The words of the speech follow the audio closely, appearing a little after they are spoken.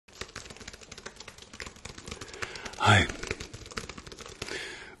Hi.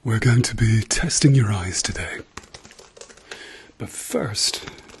 We're going to be testing your eyes today. But first,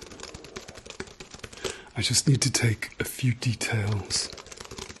 I just need to take a few details,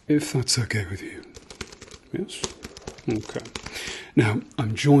 if that's okay with you. Yes? Okay. Now,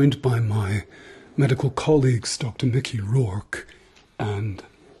 I'm joined by my medical colleagues, Dr. Rourke and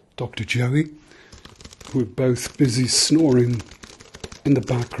Dr. Zoey, who are both busy snoring in the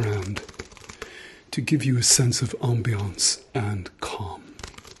background to give you a sense of ambiance and calm.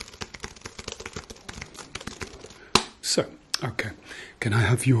 So, okay, can I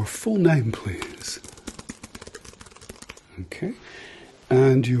have your full name, please? Okay,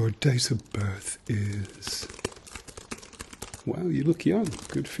 and your date of birth is... Wow, you look young.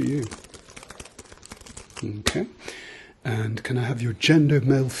 Good for you. Okay, and can I have your gender,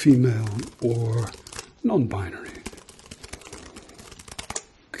 male, female, or non-binary?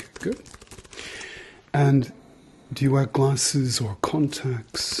 Okay, good. And do you wear glasses or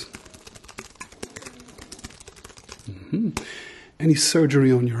contacts? Any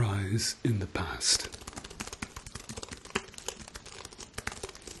surgery on your eyes in the past?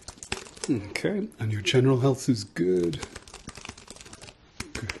 Okay, and your general health is good?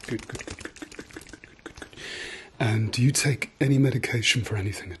 Good. And do you take any medication for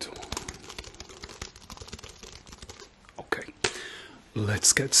anything at all? Okay,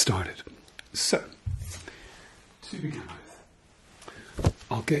 let's get started. So, to begin with,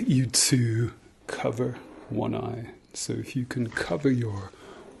 I'll get you to cover one eye. So if you can cover your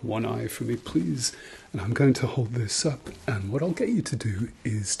one eye for me, please. And I'm going to hold this up. And what I'll get you to do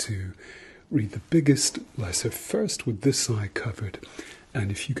is to read the biggest letter first with this eye covered.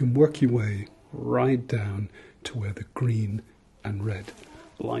 And if you can work your way right down to where the green and red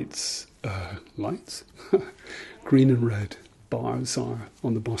lights? Green and red bars are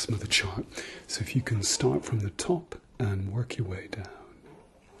on the bottom of the chart. So if you can start from the top and work your way down,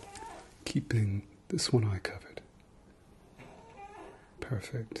 keeping this one eye covered.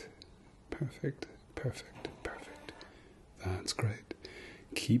 Perfect. That's great.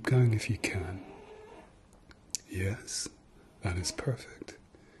 Keep going if you can. Yes, that is perfect.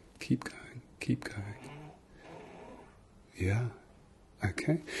 Keep going. Yeah,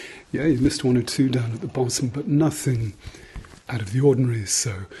 okay. Yeah, you missed one or two down at the bottom, but nothing out of the ordinary.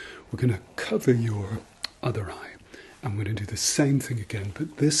 So we're going to cover your other eye. I'm going to do the same thing again,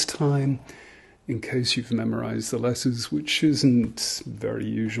 but this time, in case you've memorized the letters, which isn't very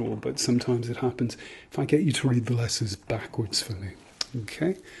usual, but sometimes it happens, if I get you to read the letters backwards for me.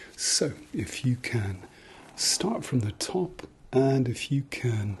 Okay? So, if you can start from the top, and if you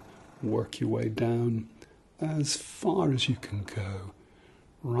can work your way down as far as you can go,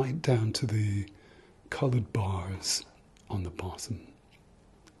 right down to the coloured bars on the bottom.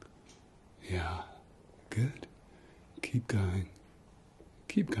 Yeah, good. Keep going.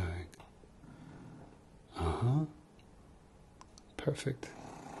 Perfect.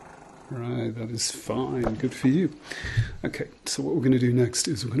 Right, that is fine. Good for you. Okay, so what we're going to do next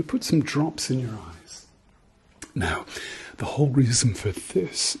is we're going to put some drops in your eyes. Now, the whole reason for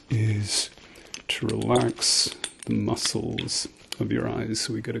this is to relax the muscles of your eyes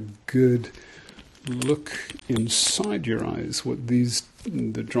so we get a good look inside your eyes. What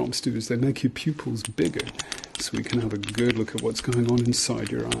the drops do is they make your pupils bigger so we can have a good look at what's going on inside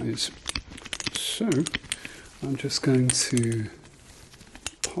your eyes. So, I'm just going to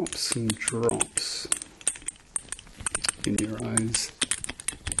pop some drops in your eyes.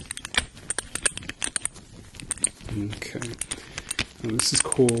 Okay. Now this is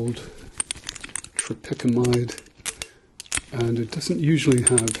called tropicamide, and it doesn't usually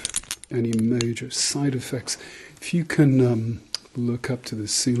have any major side effects. If you can look up to the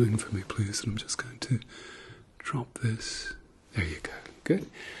ceiling for me, please, and I'm just going to drop this. There you go. Good.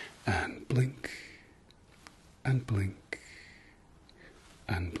 And blink. And blink.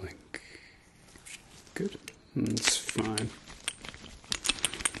 And blink. Good. That's fine.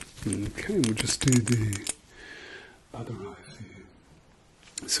 Okay, we'll just do the other eye for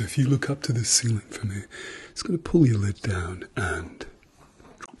you. So if you look up to the ceiling for me, it's going to pull your lid down and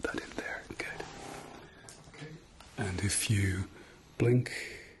drop that in there. Good. Okay. And if you blink,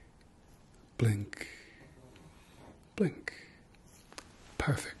 blink, blink.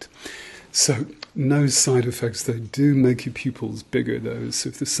 Perfect. So, no side effects. They do make your pupils bigger, though. So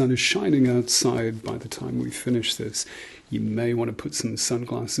if the sun is shining outside by the time we finish this, you may want to put some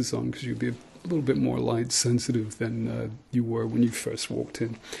sunglasses on because you'll be a little bit more light sensitive than you were when you first walked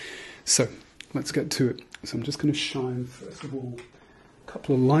in. So, let's get to it. So I'm just going to shine, first of all, a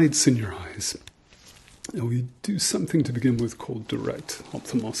couple of lights in your eyes. And we do something to begin with called direct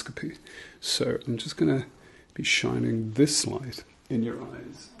ophthalmoscopy. So I'm just going to be shining this light in your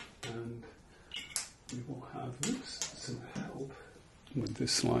eyes, and we will have some help with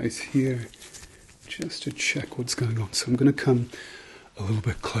this light here just to check what's going on. So I'm going to come a little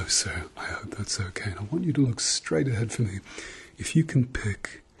bit closer. I hope that's okay. And I want you to look straight ahead for me. If you can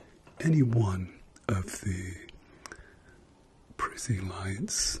pick any one of the pretty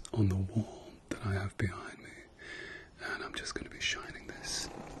lights on the wall that I have behind me, and I'm just going to be shining this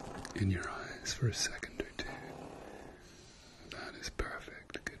in your eyes for a second or two. That is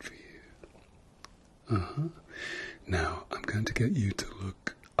perfect. Good for you. Now I'm going to get you to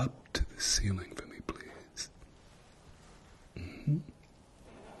look up to the ceiling for me, please.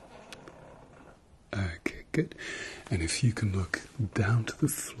 Okay, good. And if you can look down to the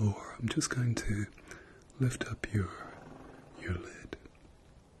floor, I'm just going to lift up your lid.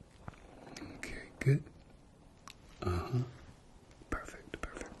 Okay, good. Perfect,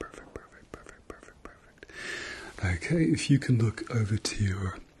 perfect, perfect, perfect, perfect, perfect, perfect. Okay, if you can look over to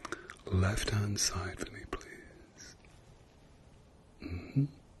your left-hand side for me, please.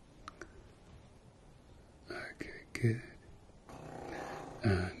 Okay, good.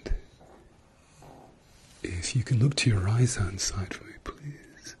 And if you can look to your right-hand side for me,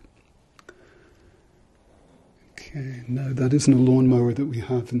 please. Okay, no, that isn't a lawnmower that we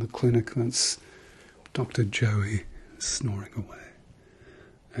have in the clinic. That's Dr. Joey snoring away.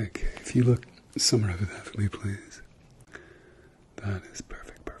 Okay, if you look somewhere over there for me, please. That is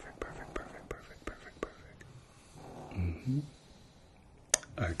perfect, perfect, perfect, perfect, perfect, perfect, perfect.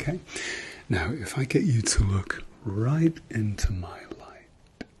 Okay, now if I get you to look right into my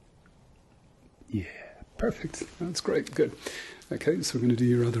light. Yeah, perfect. That's great, good. Okay, so we're going to do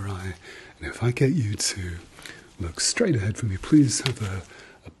your other eye. And if I get you to look straight ahead for me, please have a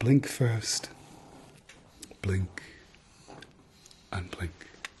blink first. Blink and blink.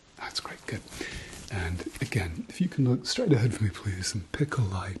 That's great, good. And again, if you can look straight ahead for me, please, and pick a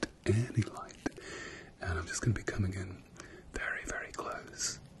light, any light. And I'm just going to be coming in very, very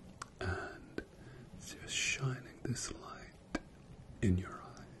close. And just shining this light in your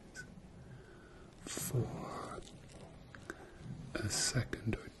eyes for a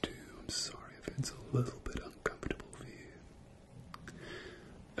second or two. I'm sorry if it's a little bit uncomfortable for you.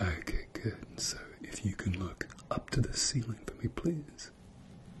 Okay, good. So if you can look up to the ceiling for me, please.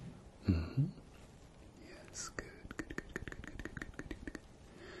 Yes, good, good, good, good, good, good, good, good, good.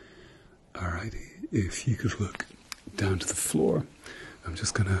 Alrighty, if you could look down to the floor, I'm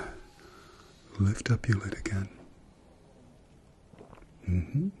just gonna lift up your lid again.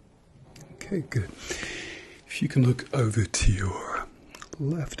 Okay, good. If you can look over to your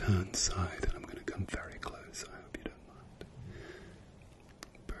left-hand side, and I'm going to come very close. I hope you don't mind.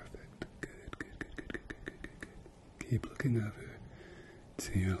 Perfect. Good, good, good, good, good, good, good, good. Keep looking over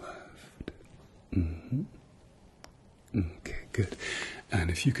to your left. Okay, good. And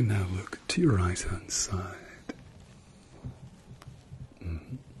if you can now look to your right-hand side.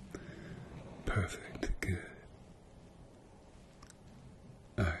 Perfect. Good.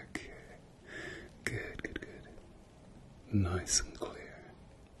 Okay. Good, good, good. Nice and clear.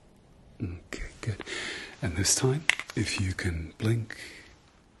 Okay, good. And this time, if you can blink,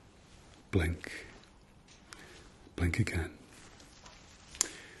 blink, blink again.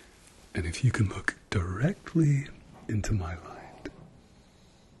 And if you can look directly into my light.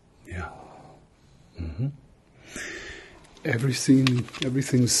 Yeah.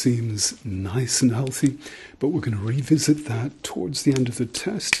 Everything seems nice and healthy, but we're going to revisit that towards the end of the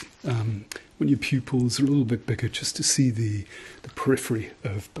test, when your pupils are a little bit bigger, just to see the periphery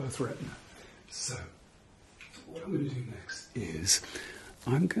of both retina. So, what I'm going to do next is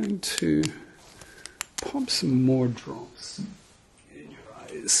I'm going to pop some more drops in your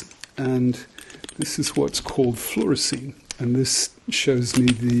eyes, and this is what's called fluorescein. And this shows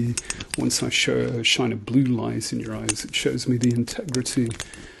me once I shine a blue light in your eyes, it shows me the integrity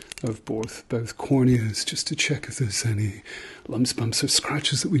of both corneas, just to check if there's any lumps, bumps, or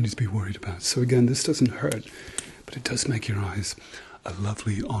scratches that we need to be worried about. So again, this doesn't hurt, but it does make your eyes a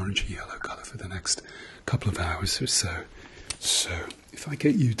lovely orangey yellow color for the next couple of hours or so. So if I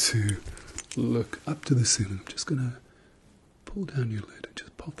get you to look up to the ceiling, I'm just going to pull down your lid and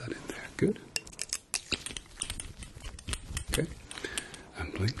just pop that in there. Good. Okay,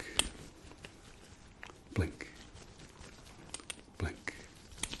 and blink, blink, blink.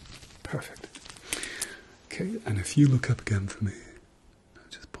 Perfect. Okay, and if you look up again for me,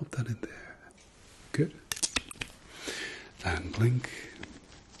 just pop that in there. Good. And blink,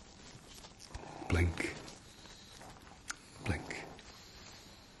 blink, blink.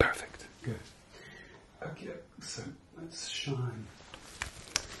 Perfect. Good. Okay, so let's shine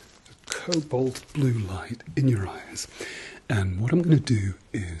a cobalt blue light in your eyes. And what I'm going to do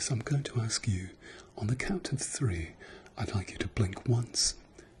is I'm going to ask you, on the count of 3, I'd like you to blink once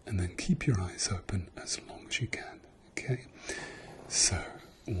and then keep your eyes open as long as you can. Okay? So,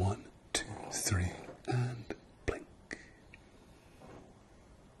 1, 2, 3, and blink.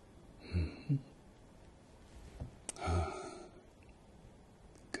 Mm-hmm.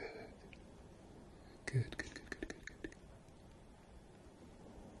 Good. Good, good, good, good, good, good.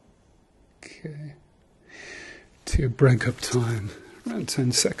 Okay. To your break-up time, around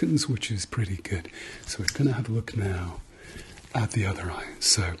 10 seconds, which is pretty good. So we're going to have a look now at the other eye.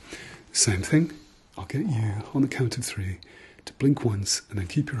 So, same thing. I'll get you on the count of 3 to blink once and then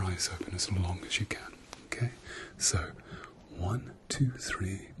keep your eyes open as long as you can. Okay? So, 1, 2,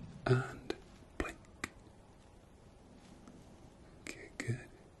 3, and blink. Okay, good.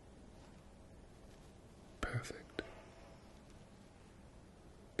 Perfect.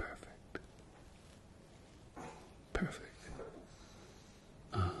 Perfect. Perfect.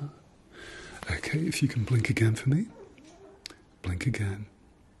 Okay, if you can blink again for me. Blink again.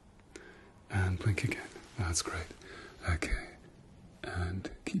 And blink again. That's great. Okay. And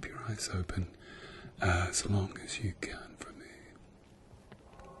keep your eyes open as long as you can for me.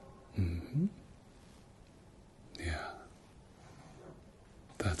 Mm-hmm. Yeah.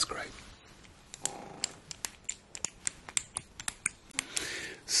 That's great.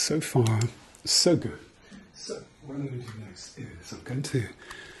 So far, so good. So, what I'm going to do next is I'm going to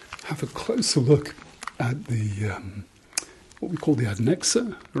have a closer look at the what we call the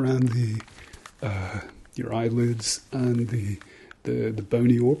adnexa around the your eyelids and the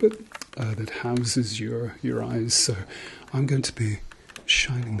bony orbit that houses your eyes. So I'm going to be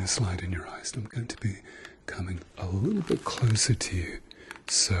shining this light in your eyes, and I'm going to be coming a little bit closer to you.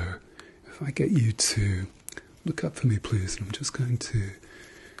 So if I get you to look up for me, please, and I'm just going to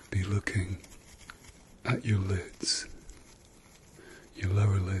be looking at your lids, your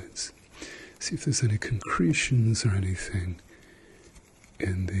lower lids. See if there's any concretions or anything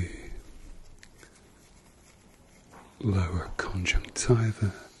in the lower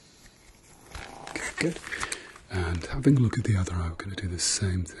conjunctiva. Okay, good. And having a look at the other eye, we're going to do the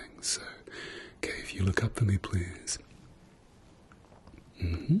same thing. So, okay, if you look up for me, please.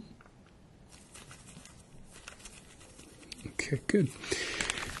 Mm-hmm. Okay, good.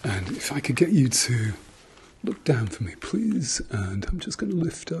 And if I could get you to look down for me, please. And I'm just going to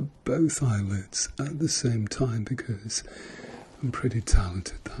lift up both eyelids at the same time because I'm pretty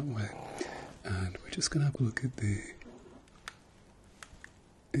talented that way. And we're just going to have a look at the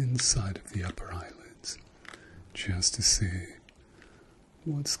inside of the upper eyelids just to see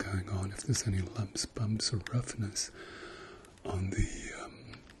what's going on, if there's any lumps, bumps, or roughness on the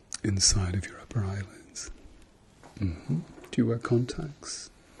inside of your upper eyelids. Mm-hmm. Do you wear contacts?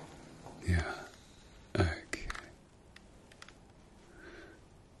 Yeah. Okay.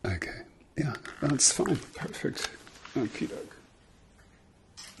 Okay. Yeah, that's fine. Perfect. Okie doke.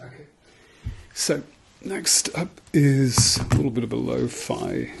 Okay. So, next up is a little bit of a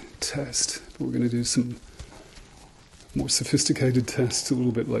lo-fi test. We're going to do some more sophisticated tests a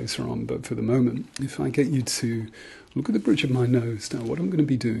little bit later on, but for the moment, if I get you to look at the bridge of my nose. Now, what I'm going to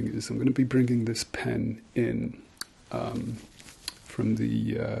be doing is I'm going to be bringing this pen in from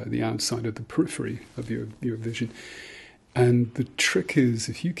the outside of the periphery of your vision. And the trick is,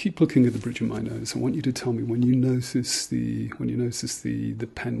 if you keep looking at the bridge of my nose, I want you to tell me when you notice the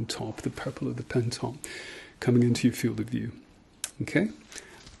pen top, the purple of the pen top, coming into your field of view. Okay?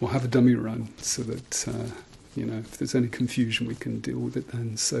 We'll have a dummy run so that if there's any confusion, we can deal with it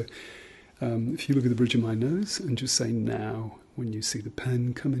then. So, if you look at the bridge of my nose and just say now when you see the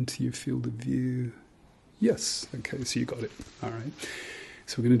pen come into your field of view. Yes. Okay. So you got it. All right.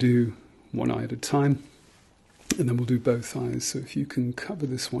 So we're going to do one eye at a time. And then we'll do both eyes. So if you can cover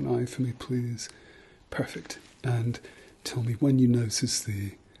this one eye for me, please. Perfect. And tell me when you notice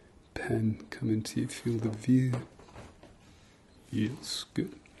the pen come into your field of view. Yes,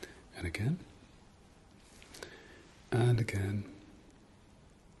 good. And again. And again.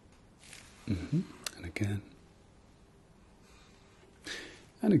 Mm-hmm. And again.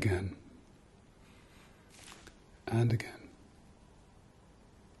 And again. And again.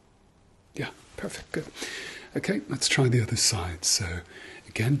 Yeah, perfect, good. Okay, let's try the other side. So,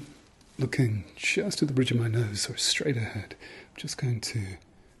 again, looking just at the bridge of my nose or straight ahead, I'm just going to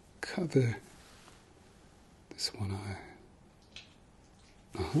cover this one eye.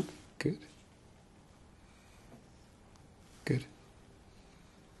 Good. Good.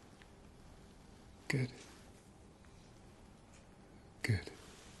 Good. Good.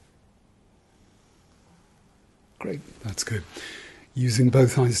 Great, that's good. using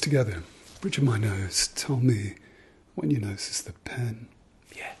both eyes together. Bridge of my nose, tell me when your nose is the pen.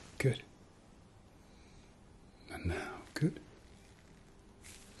 Yeah, good. And now, good.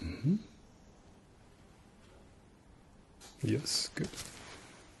 Mm-hmm. Yes, good.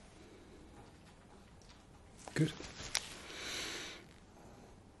 Good.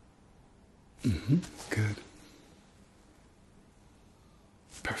 Mm-hmm. Good.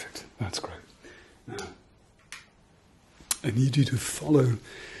 Perfect. That's great. Now, I need you to follow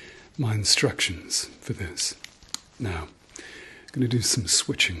my instructions for this. Now, I'm going to do some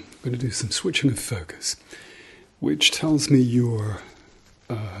switching. I'm going to do some switching of focus, which tells me your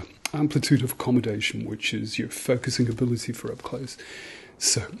amplitude of accommodation, which is your focusing ability for up close.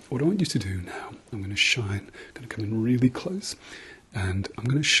 So, what I want you to do now, I'm going to come in really close, and I'm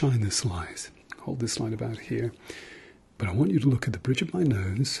going to shine this light. Hold this light about here. But I want you to look at the bridge of my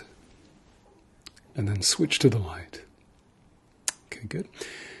nose, and then switch to the light. Okay, good.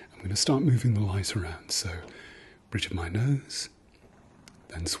 I'm going to start moving the light around. So, bridge of my nose,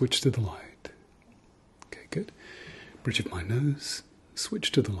 then switch to the light. Okay, good. Bridge of my nose,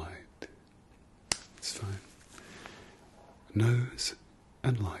 switch to the light. It's fine. Nose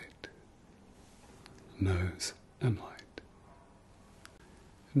and light. Nose and light.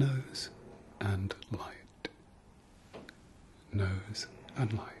 Nose and light. Nose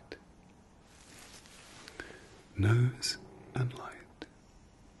and light. Nose and light.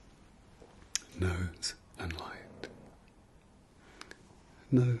 Nose and light.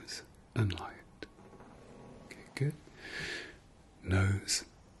 Nose and light. Okay, good. Nose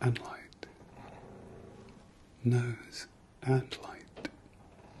and light. Nose and light.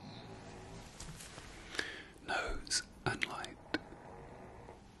 Nose and light.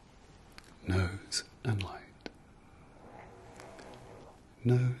 Nose and light.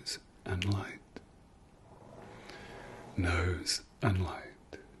 Nose and light. Nose and light.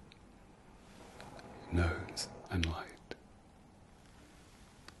 Nose and light.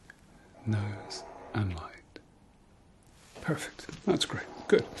 Nose and light. Perfect. That's great.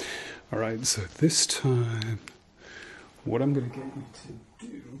 Good. All right, so this time, what I'm going to get you to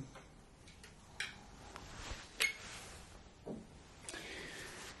do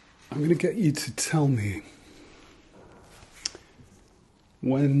I'm going to get you to tell me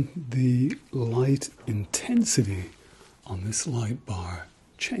when the light intensity on this light bar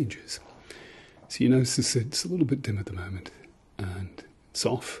changes. So you notice it's a little bit dim at the moment, and it's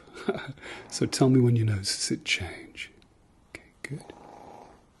off. So tell me when you notice it change. Okay, good.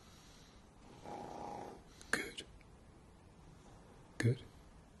 Good. Good.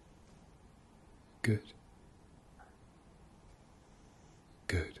 Good.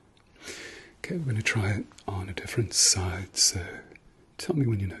 Good. Okay, we're going to try it on a different side, so tell me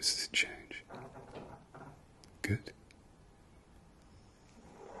when you notice it change. Good.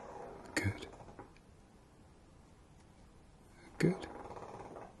 Good. Good.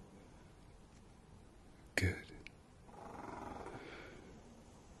 Good.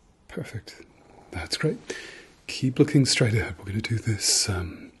 Perfect. That's great. Keep looking straight ahead. We're going to do this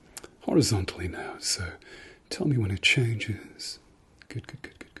horizontally now, so tell me when it changes. Good, good,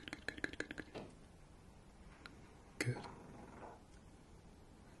 good, good, good, good, good, good, good. Good.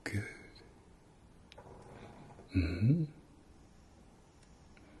 Good. Mm-hmm.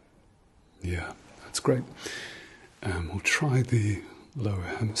 Yeah, that's great. We'll try the lower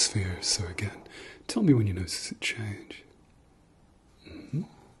hemisphere. So again, tell me when you notice it change. Mm-hmm.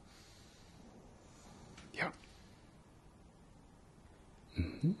 Yeah.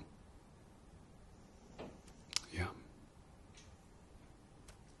 Mm-hmm. Yeah.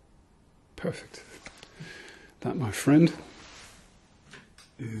 Perfect. That, my friend,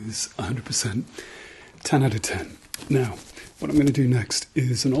 is 100%, 10 out of 10. Now, what I'm going to do next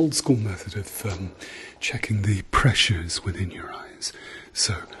is an old school method of checking the pressures within your eyes.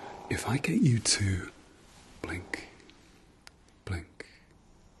 So, if I get you to blink, blink,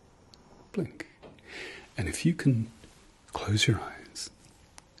 blink, and if you can close your eyes,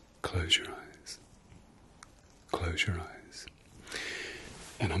 close your eyes, close your eyes,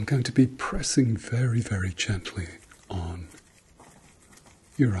 and I'm going to be pressing very, very gently on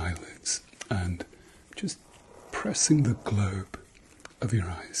your eyelids and just pressing the globe of your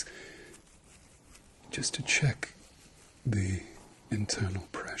eyes just to check the internal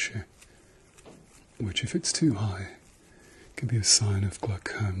pressure, which if it's too high can be a sign of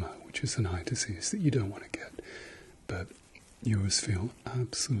glaucoma, which is an eye disease that you don't want to get, but yours feel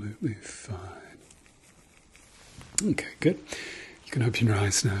absolutely fine. Okay, good. You can open your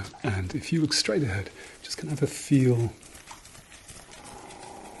eyes now, and if you look straight ahead, just gonna have a feel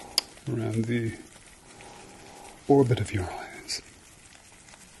around the orbit of your eyes.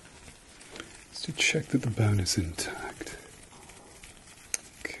 just to check that the bone is intact.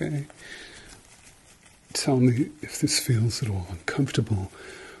 Okay. Tell me if this feels at all uncomfortable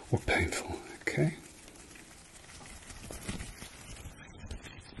or painful, okay?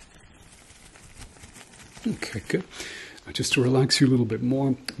 Okay, good. Now, just to relax you a little bit more,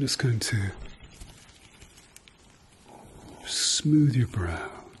 I'm just going to smooth your brow.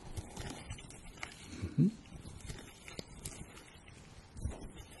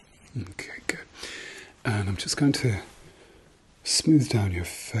 Okay, good. And I'm just going to smooth down your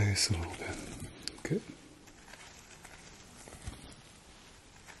face a little bit. Good.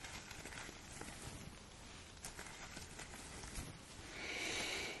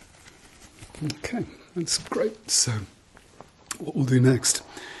 Okay, that's great. So, what we'll do next,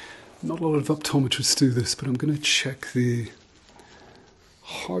 not a lot of optometrists do this, but I'm going to check the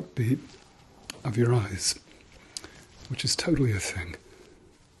heartbeat of your eyes, which is totally a thing.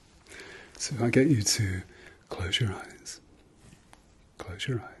 So if I get you to close your eyes, close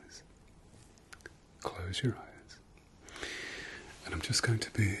your eyes, close your eyes, and I'm just going to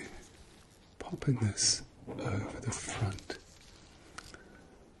be popping this over the front.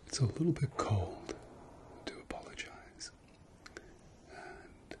 It's a little bit cold, I do apologize,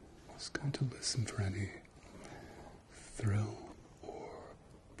 and I'm just going to listen for any thrill or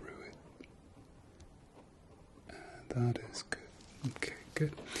bruit, and that is good. Okay,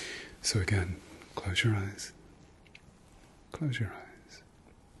 good. So again, close your eyes, close your eyes,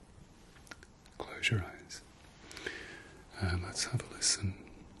 close your eyes, and let's have a listen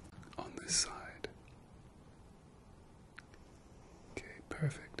on this side. Okay,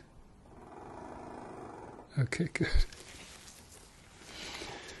 perfect. Okay, good.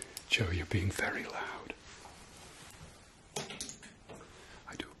 Joe, you're being very loud.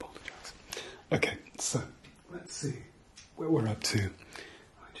 I do apologize. Okay, so let's see where we're up to.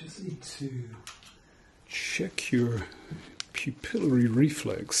 I just need to check your pupillary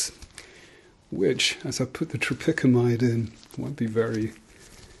reflex, which, as I put the tropicamide in, won't be very,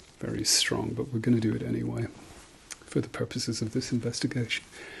 very strong, but we're going to do it anyway for the purposes of this investigation.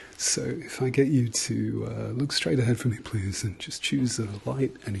 So if I get you to look straight ahead for me, please, and just choose a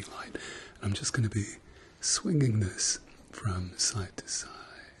light, any light. I'm just going to be swinging this from side to side.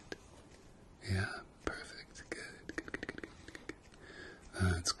 Yeah, perfect. Good, good, good, good, good,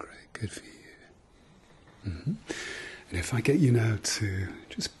 good. That's great. Good for you. And if I get you now to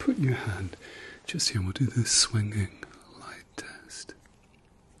just put your hand just here, and we'll do this swinging light test.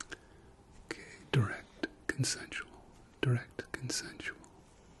 Okay, direct, consensual, direct, consensual,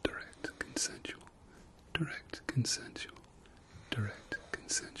 direct, consensual, direct, consensual, direct,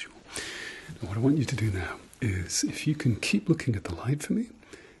 consensual. And what I want you to do now is, if you can keep looking at the light for me,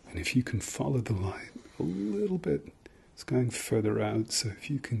 and if you can follow the light a little bit, it's going further out, so if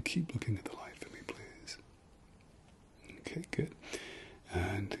you can keep looking at the light for me, please. Okay, good.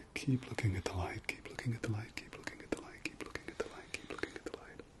 And keep looking at the light, keep looking at the light, keep looking at the light, keep looking at the light, keep looking at the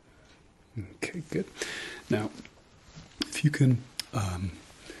light. Okay, good. Now, if you can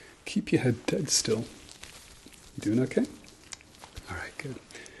keep your head dead still. You doing okay? All right, good.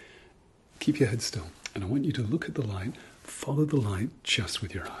 Keep your head still. And I want you to look at the light, follow the light just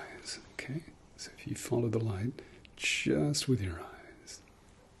with your eyes, okay? So if you follow the light just with your eyes.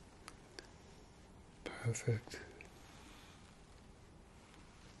 Perfect.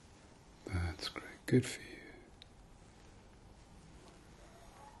 That's great. Good for you.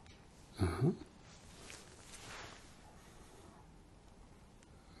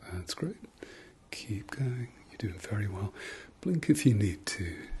 That's great. Keep going. You're doing very well. Blink if you need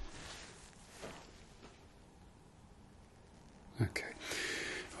to. Okay.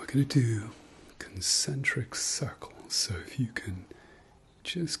 We're going to do concentric circles. So if you can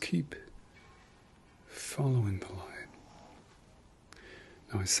just keep following the light.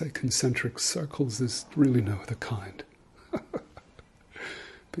 Now I say concentric circles, there's really no other kind. But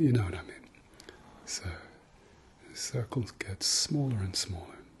you know what I mean. So the circles get smaller and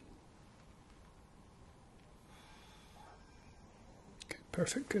smaller. Okay,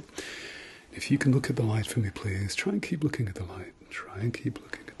 perfect, good. If you can look at the light for me, please. Try and keep looking at the light. Try and keep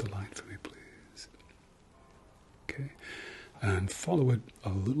looking at the light for me, please. Okay. And follow it a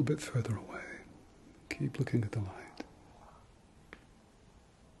little bit further away. Keep looking at the light.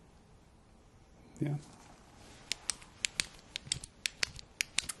 Yeah.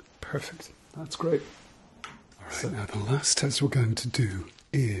 Perfect. That's great. All right. So now the last test we're going to do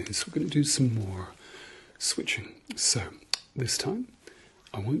is we're going to do some more switching. So this time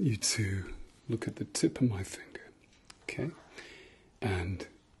I want you to look at the tip of my finger. Okay. And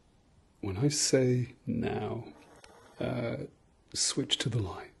when I say now, switch to the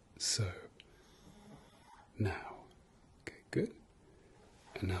light. So now. Okay, good.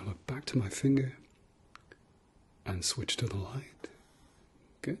 And now look back to my finger and switch to the light.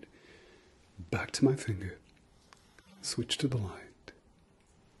 Good. Back to my finger. Switch to the light.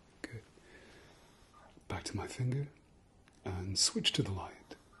 Good. Back to my finger and switch to the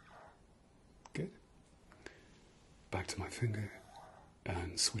light. Good. Back to my finger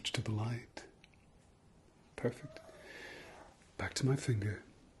and switch to the light. Perfect. Back to my finger.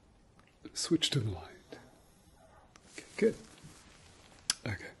 Switch to the light. Okay, good.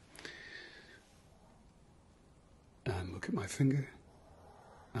 Okay. And look at my finger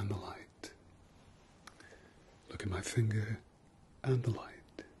and the light. Look at my finger and the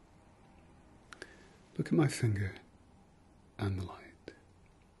light. Look at my finger and the light.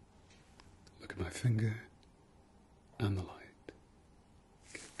 Look at my finger and the light.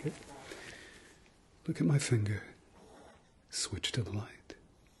 Okay, good. Look at my finger. Switch to the light.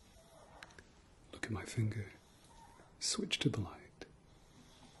 Look at my finger. Switch to the light.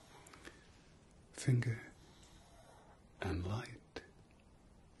 Finger and light.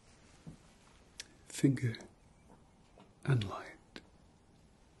 Finger and light.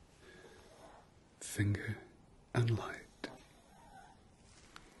 Finger and light.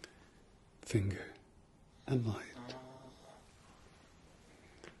 Finger and light.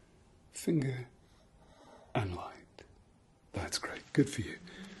 Finger and light. That's great. Good for you.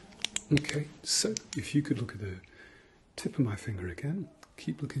 Okay, so if you could look at the tip of my finger again.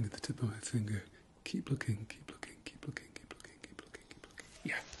 Keep looking at the tip of my finger. Keep looking, keep looking, keep looking, keep looking, keep looking, keep looking.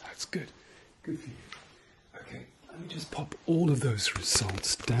 Yeah, that's good. Good for you. Okay, let me just pop all of those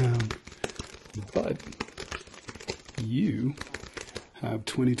results down. But you have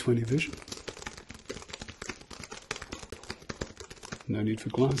 20/20 vision. No need for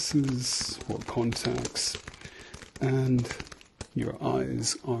glasses or contacts. And your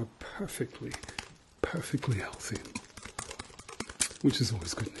eyes are perfectly healthy, which is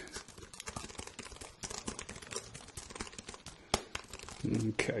always good news.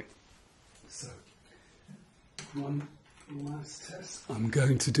 Okay, so one last test I'm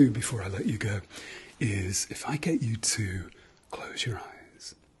going to do before I let you go is if I get you to close your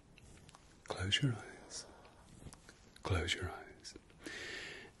eyes, close your eyes, close your eyes,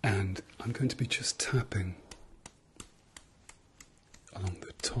 and I'm going to be just tapping along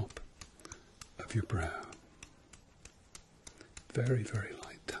the top of your brow. Very, very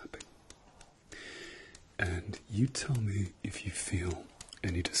light tapping. And you tell me if you feel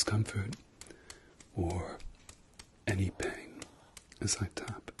any discomfort or any pain as I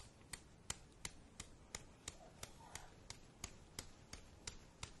tap.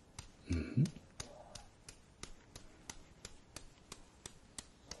 Mm-hmm.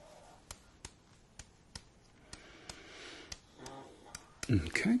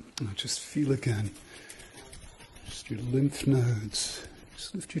 Okay, now just feel again. Just your lymph nodes.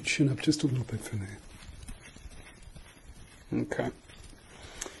 Just lift your chin up just a little bit for me. Okay.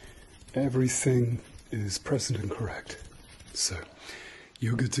 Everything is present and correct. So,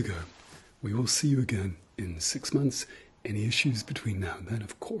 you're good to go. We will see you again in 6 months. Any issues between now and then,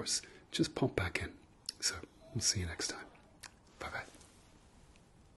 of course, just pop back in. So, we'll see you next time. Bye-bye.